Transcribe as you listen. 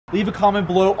Leave a comment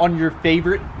below on your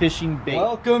favorite fishing bait.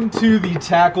 Welcome to the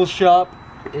tackle shop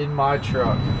in my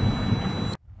truck.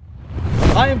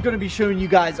 I am going to be showing you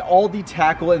guys all the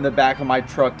tackle in the back of my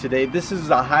truck today. This is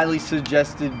a highly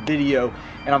suggested video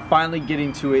and I'm finally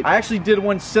getting to it. I actually did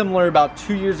one similar about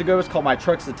 2 years ago. It's called My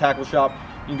Truck's the Tackle Shop.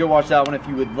 You can go watch that one if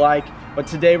you would like. But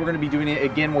today we're going to be doing it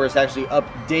again where it's actually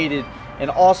updated. And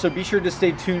also be sure to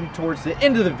stay tuned towards the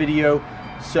end of the video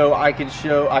so I can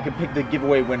pick the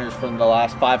giveaway winners from the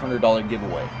last $500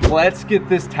 giveaway. Let's get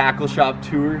this tackle shop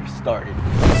tour started.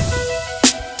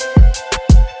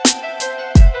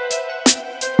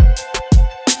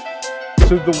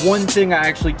 So the one thing I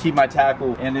actually keep my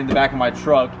tackle and in the back of my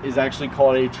truck is actually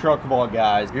called a truck vault,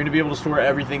 guys. You're gonna be able to store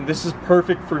everything. This is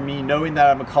perfect for me, knowing that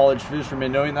I'm a college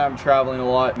fisherman, knowing that I'm traveling a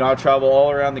lot. You know, I travel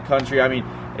all around the country. I mean,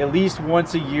 at least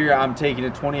once a year, I'm taking a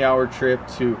 20-hour trip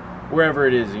to wherever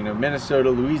it is, you know, Minnesota,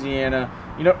 Louisiana,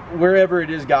 you know, wherever it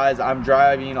is, guys. I'm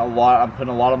driving a lot. I'm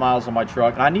putting a lot of miles on my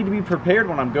truck. And I need to be prepared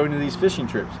when I'm going to these fishing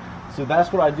trips. So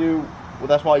that's what I do. Well,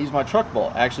 that's why I use my truck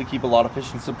vault. I actually keep a lot of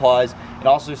fishing supplies and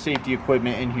also safety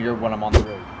equipment in here when I'm on the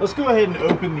road. Let's go ahead and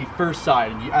open the first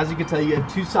side. And as you can tell, you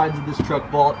have two sides of this truck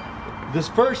vault. This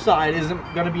first side isn't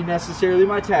going to be necessarily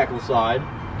my tackle side,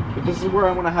 but this is where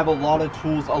I'm going to have a lot of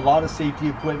tools, a lot of safety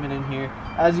equipment in here.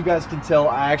 As you guys can tell,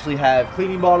 I actually have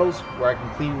cleaning bottles where I can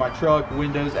clean my truck,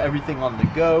 windows, everything on the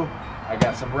go. I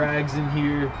got some rags in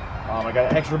here. I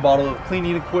got an extra bottle of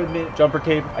cleaning equipment, jumper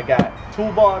cape. I got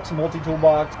toolbox,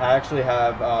 multi-toolbox. I actually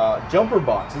have jumper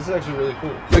box. This is actually really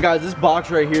cool. So guys, this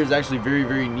box right here is actually very,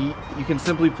 very neat. You can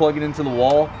simply plug it into the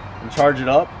wall and charge it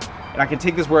up. And I can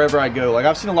take this wherever I go. Like,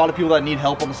 I've seen a lot of people that need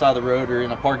help on the side of the road or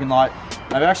in a parking lot.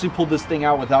 And I've actually pulled this thing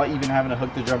out without even having to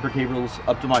hook the jumper cables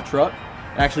up to my truck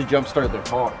and actually jump start their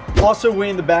car. Also, way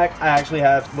in the back, I actually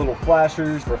have little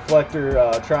flashers, reflector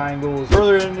triangles.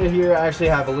 Further into here, I actually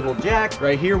have a little jack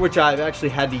right here, which I've actually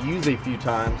had to use a few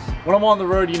times. When I'm on the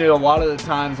road, you know, a lot of the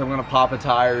times I'm gonna pop a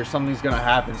tire or something's gonna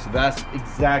happen. So that's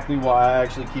exactly why I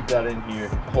actually keep that in here.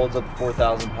 It holds up to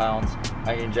 4,000 pounds.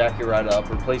 I can jack it right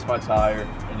up, replace my tire,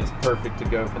 and it's perfect to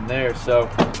go from there. So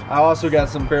I also got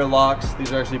some pair of locks.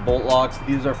 These are actually bolt locks.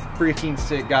 These are freaking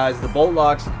sick, guys. The bolt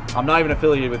locks, I'm not even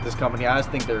affiliated with this company. I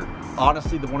just think they're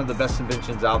honestly one of the best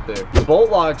inventions out there. The bolt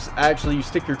locks, actually, you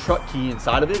stick your truck key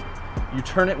inside of it, you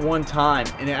turn it one time,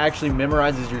 and it actually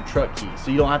memorizes your truck key. So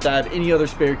you don't have to have any other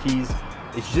spare keys.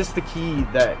 It's just the key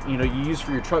that, you know, you use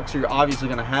for your truck, so you're obviously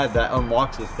gonna have that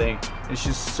unlocks this thing. It's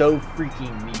just so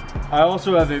freaking neat. I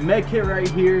also have a med kit right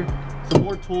here, some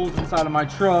more tools inside of my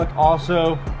truck,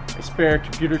 also a spare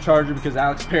computer charger because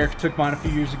Alex Perick took mine a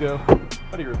few years ago,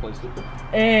 but he replaced it.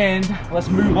 And let's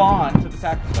move on to the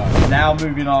tackle side. Now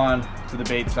moving on to the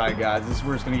bait side, guys. This is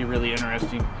where it's gonna get really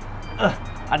interesting.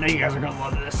 I know you guys are gonna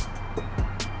love this.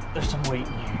 There's some weight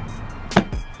in here.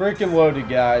 Freaking loaded,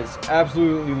 guys.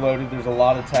 Absolutely loaded. There's a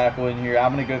lot of tackle in here.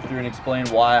 I'm gonna go through and explain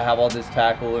why I have all this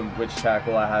tackle and which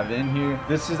tackle I have in here.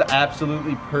 This is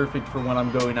absolutely perfect for when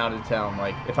I'm going out of town.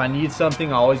 Like, if I need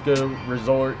something, I always go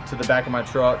resort to the back of my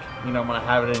truck. You know, I'm gonna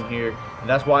have it in here. And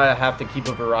that's why I have to keep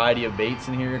a variety of baits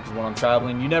in here, because when I'm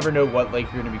traveling, you never know what lake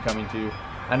you're gonna be coming to.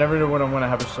 I never know when I'm gonna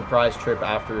have a surprise trip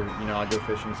after, you know, I go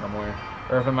fishing somewhere.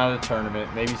 Or if I'm at a tournament,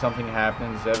 maybe something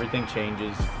happens, everything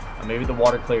changes. Maybe the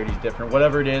water clarity is different.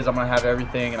 Whatever it is, I'm gonna have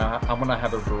everything, and I'm gonna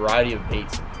have a variety of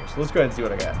baits in here. So let's go ahead and see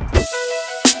what I got.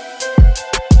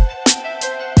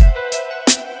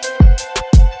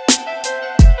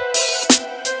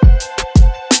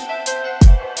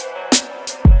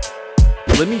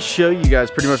 Let me show you guys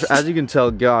pretty much. As you can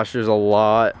tell, gosh, there's a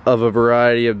lot of a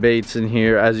variety of baits in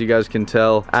here. As you guys can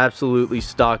tell, absolutely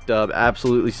stocked up,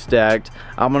 absolutely stacked.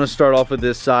 I'm gonna start off with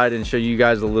this side and show you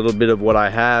guys a little bit of what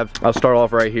I have. I'll start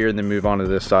off right here and then move on to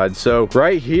this side. So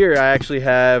right here, I actually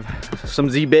have some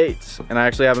Z baits, and I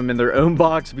actually have them in their own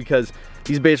box because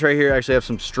these baits right here actually have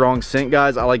some strong scent,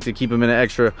 guys. I like to keep them in an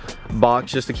extra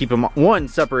box just to keep them, one,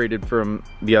 separated from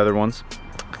the other ones,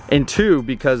 and two,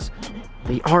 because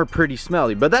they are pretty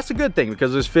smelly, but that's a good thing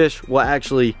because those fish will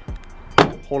actually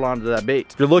hold on to that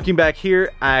bait. If you're looking back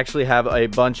here, I actually have a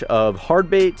bunch of hard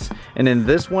baits, and in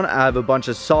this one I have a bunch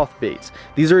of soft baits.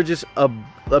 These are just a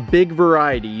big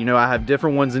variety. You know, I have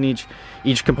different ones in each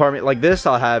compartment. Like this,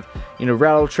 I'll have, you know,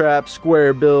 rattle traps,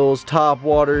 square bills, top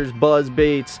waters, buzz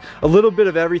baits, a little bit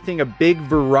of everything, a big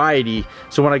variety.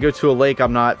 So when I go to a lake,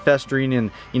 I'm not festering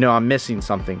and, you know, I'm missing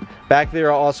something. Back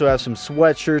there, I'll also have some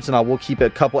sweatshirts, and I will keep a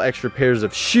couple extra pairs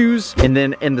of shoes. And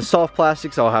then in the soft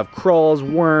plastics, I'll have crawls,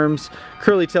 worms,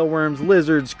 curly tail worms,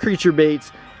 lizards, creature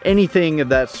baits, anything of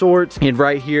that sort. And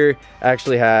right here, I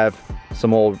actually have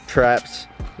some old traps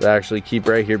that I actually keep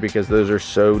right here because those are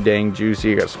so dang juicy.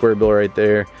 You got a square bill right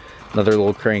there. another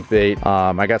little crankbait.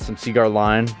 I got some Seaguar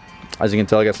line. As you can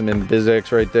tell, I got some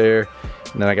Invizix right there.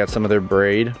 And then I got some of their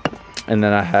braid. And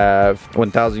then I have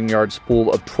 1,000 yard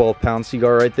spool of 12-pound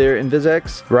Seaguar right there in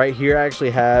Invizix. Right here I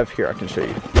actually have, here I can show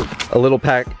you, a little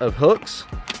pack of hooks.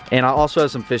 And I also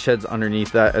have some fish heads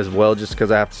underneath that as well, just because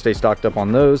I have to stay stocked up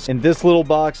on those. In this little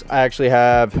box, I actually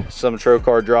have some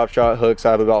Trocar drop shot hooks.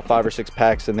 I have about 5 or 6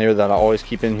 packs in there that I always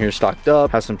keep in here stocked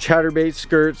up. Have some chatterbait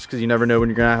skirts, because you never know when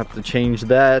you're gonna have to change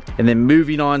that. And then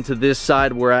moving on to this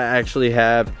side where I actually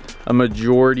have a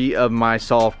majority of my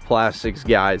soft plastics,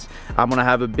 guys. I'm gonna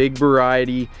have a big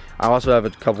variety. I also have a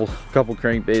couple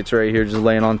crankbaits right here just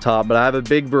laying on top, but I have a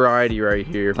big variety right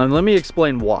here. And let me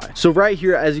explain why. So right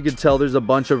here, as you can tell, there's a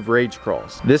bunch of Rage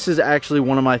Crawls. This is actually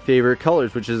one of my favorite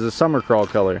colors, which is a summer crawl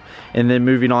color. And then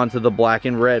moving on to the black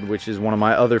and red, which is one of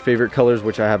my other favorite colors,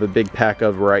 which I have a big pack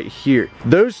of right here.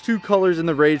 Those two colors in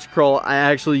the Rage Crawl, I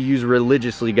actually use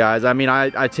religiously, guys. I mean,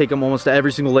 I take them almost to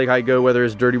every single lake I go, whether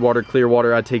it's dirty water, clear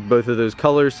water, I take both of those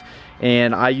colors,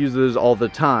 and I use those all the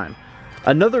time.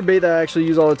 Another bait that I actually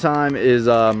use all the time is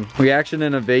Reaction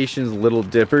Innovations Little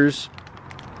Dippers.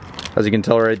 As you can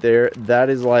tell right there,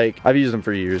 that is like, I've used them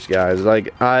for years, guys.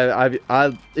 Like,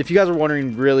 if you guys are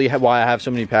wondering really why I have so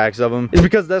many packs of them, it's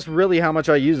because that's really how much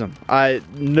I use them.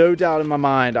 No doubt in my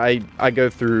mind, I go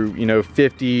through, you know,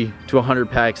 50 to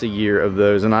 100 packs a year of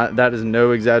those, and that is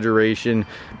no exaggeration.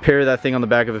 Pair that thing on the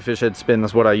back of a fish head spin,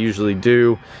 that's what I usually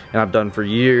do, and I've done for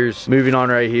years. Moving on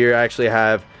right here, I actually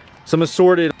have some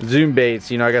assorted zoom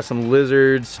baits. You know, I got some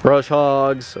lizards, brush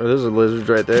hogs, or those are lizards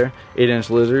right there,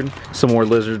 8-inch lizard, some more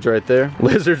lizards right there,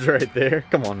 lizards right there,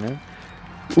 come on man,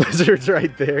 lizards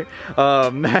right there,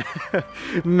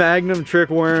 Magnum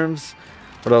trick worms.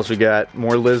 What else we got?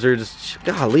 More lizards.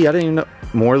 Golly, I didn't even know.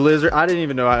 More lizard. I didn't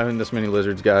even know I owned this many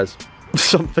lizards, guys.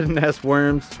 Some finesse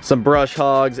worms, some brush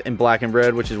hogs, and black and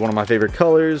red, which is one of my favorite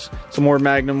colors, some more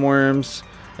Magnum worms.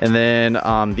 And then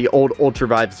the old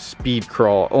Ultravive Speed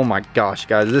Crawl. Oh my gosh,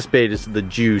 guys, this bait is the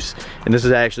juice. And this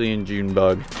is actually in June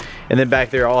bug. And then back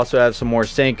there I also have some more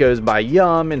Senkos by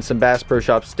Yum and some Bass Pro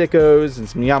Shop Stickos and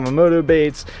some Yamamoto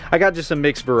baits. I got just a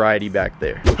mixed variety back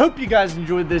there. Hope you guys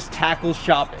enjoyed this tackle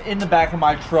shop in the back of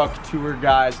my truck tour,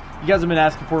 guys. You guys have been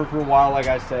asking for it for a while, like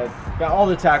I said. Got all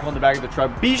the tackle in the back of the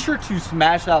truck. Be sure to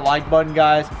smash that like button,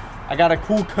 guys. I got a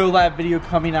cool collab video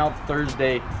coming out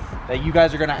Thursday that you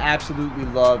guys are gonna absolutely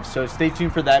love, so stay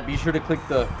tuned for that. Be sure to click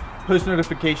the post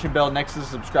notification bell next to the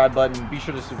subscribe button. Be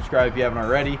sure to subscribe if you haven't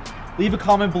already. Leave a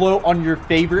comment below on your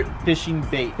favorite fishing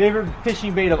bait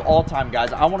of all time,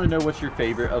 guys. I want to know what's your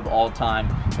favorite of all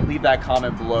time, and leave that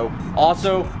comment below.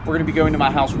 Also, we're gonna be going to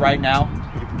my house right now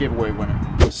to pick the giveaway winner.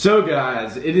 So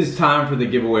guys, it is time for the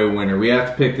giveaway winner. We have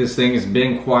to pick this thing. It's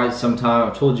been quite some time.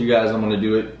 I've told you guys I'm gonna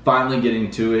do it. Finally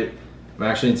getting to it. I'm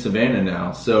actually in Savannah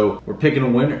now, so we're picking a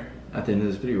winner at the end of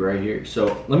this video right here.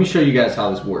 So let me show you guys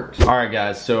how this works. All right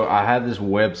guys, so I have this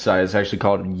website. It's actually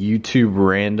called YouTube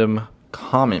Random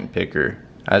Comment Picker,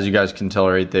 as you guys can tell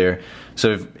right there.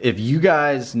 So if you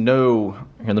guys know,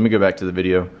 here, let me go back to the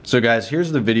video. So guys,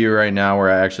 here's the video right now where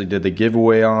I actually did the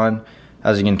giveaway on.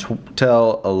 As you can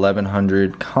tell,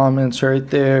 1,100 comments right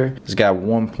there. It's got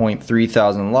 1.3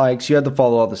 thousand likes. You had to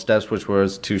follow all the steps, which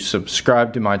was to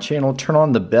subscribe to my channel, turn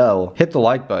on the bell, hit the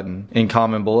like button, and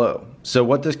comment below. So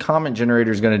what this comment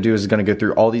generator is going to do is it's going to go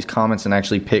through all these comments and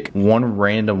actually pick one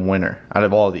random winner out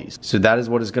of all these. So that is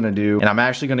what it's going to do. And I'm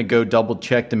actually going to go double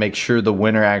check to make sure the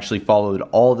winner actually followed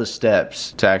all the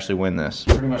steps to actually win this.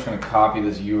 Pretty much going to copy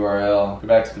this URL, go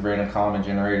back to the random comment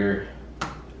generator,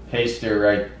 paste it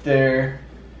right there.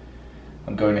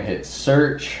 I'm going to hit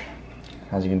search.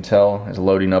 As you can tell, it's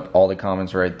loading up all the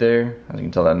comments right there. As you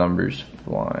can tell, that number's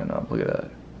flying up. Look at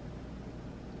that.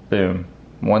 Boom.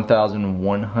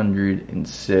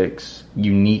 1,106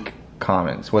 unique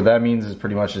comments. What that means is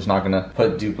pretty much it's not gonna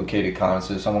put duplicated comments.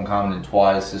 So if someone commented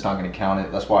twice, it's not gonna count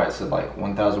it. That's why it said like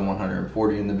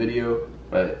 1,140 in the video,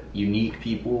 but unique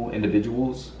people,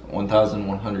 individuals,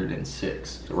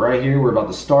 1,106. So right here, we're about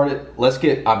to start it.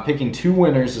 I'm picking 2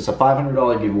 winners. It's a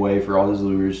 $500 giveaway for all these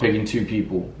lures. Picking 2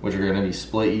 people, which are gonna be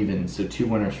split even. So 2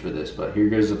 winners for this, but here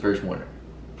goes the first winner.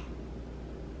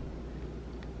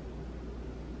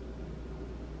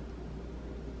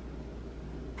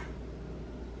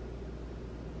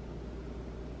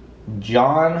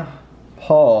 John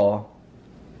Paul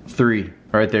 3.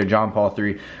 Right there, John Paul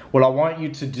 3. What I want you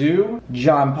to do,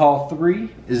 John Paul 3,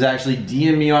 is actually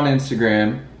DM me on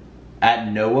Instagram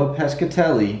at Noah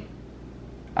Pescatelli.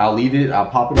 I'll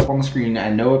pop it up on the screen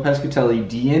at Noah Pescatelli.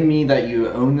 DM me that you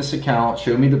own this account,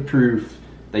 show me the proof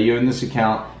that you own this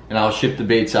account, and I'll ship the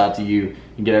baits out to you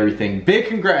and get everything. Big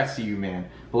congrats to you, man.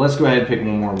 But let's go ahead and pick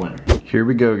one more winner. Here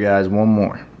we go, guys, one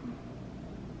more.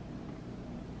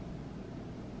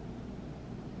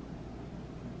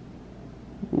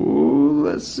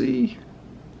 Let's see.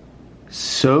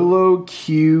 Solo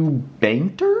Q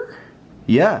Banter?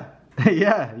 Yeah.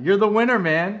 Yeah, you're the winner,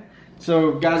 man.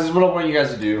 So guys, this is what I want you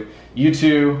guys to do. You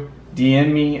two,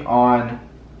 DM me on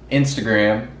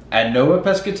Instagram at Noah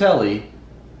Pescatelli.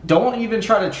 Don't even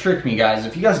try to trick me, guys.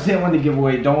 If you guys didn't win the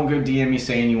giveaway, don't go DM me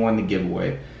saying you won the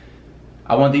giveaway.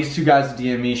 I want these two guys to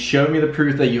DM me, show me the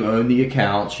proof that you own the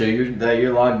account, show that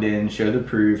you're logged in, show the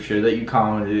proof, show that you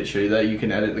commented it, show that you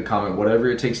can edit the comment, whatever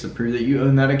it takes to prove that you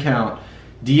own that account.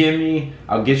 DM me,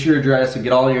 I'll get your address, I'll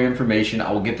get all your information, I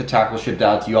will get the tackle shipped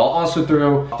out to you. I'll also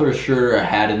throw a shirt or a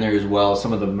hat in there as well,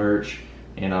 some of the merch,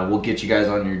 and we'll get you guys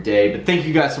on your day. But thank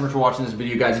you guys so much for watching this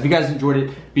video, guys. If you guys enjoyed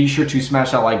it, be sure to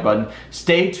smash that like button.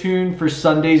 Stay tuned for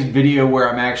Sunday's video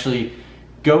where I'm actually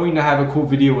going to have a cool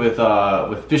video with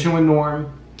Fishing with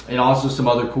Norm and also some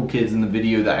other cool kids in the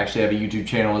video that actually have a YouTube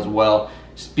channel as well.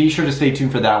 Just be sure to stay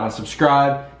tuned for that one.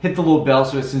 Subscribe, hit the little bell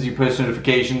so it sends you post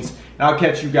notifications, and I'll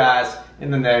catch you guys in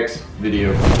the next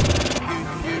video.